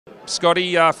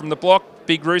Scotty from the block,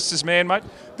 big Roosters man, mate.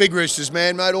 Big Roosters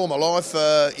man, mate, all my life,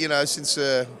 you know, since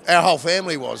our whole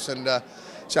family was. And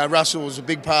so Russell was a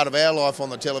big part of our life on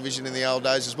the television in the old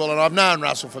days as well. And I've known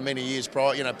Russell for many years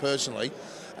prior, you know, personally.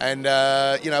 And,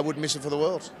 you know, wouldn't miss it for the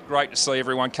world. Great to see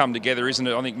everyone come together, isn't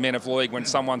it? I think men of league when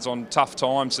someone's on tough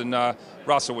times, and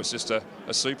Russell was just a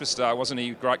superstar, wasn't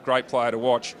he? Great player to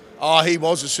watch. Oh, he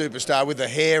was a superstar with the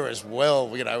hair as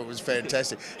well. You know, it was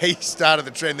fantastic. He started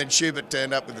the trend, then Schubert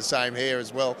turned up with the same hair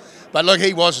as well. But look,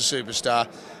 he was a superstar.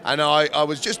 And I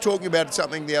was just talking about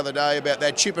something the other day about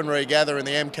that chip and regather in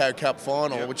the Amco Cup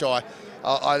final, which I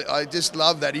just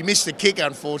love that. He missed the kick,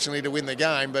 unfortunately, to win the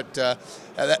game, but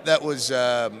that was,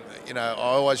 you know, I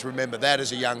always remember that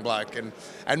as a young bloke.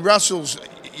 And Russell's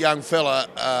young fella,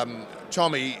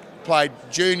 Tommy, played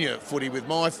junior footy with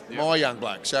my young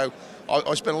bloke. So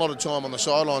I spent a lot of time on the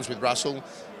sidelines with Russell.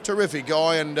 Terrific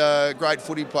guy and great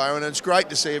footy player, and it's great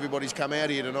to see everybody's come out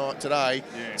here today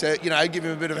to, you know, give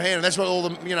him a bit of a hand. And that's what all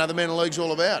the, you know, the men of the league's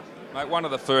all about. Mate, one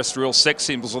of the first real sex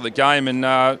symbols of the game, and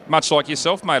much like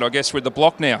yourself, mate, I guess, with the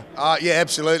block now. Yeah,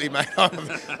 absolutely, mate.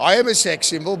 I am a sex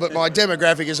symbol, but my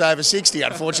demographic is over 60,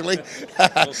 unfortunately.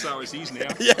 Also is his now.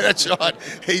 Yeah, that's right.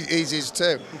 He's his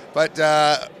too. But,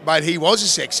 mate, he was a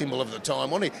sex symbol of the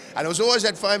time, wasn't he? And it was always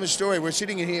that famous story. We're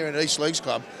sitting in here at East Leagues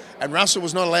Club, and Russell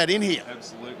was not allowed in here.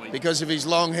 Absolutely. Because of his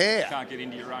long hair. Can't get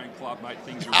into your own club, mate.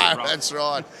 Things are a bit rough. That's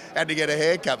right. Had to get a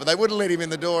haircut, but they wouldn't let him in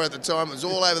the door at the time. It was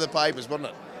all over the papers,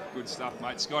 wasn't it? Good stuff,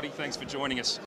 mate. Scotty, thanks for joining us.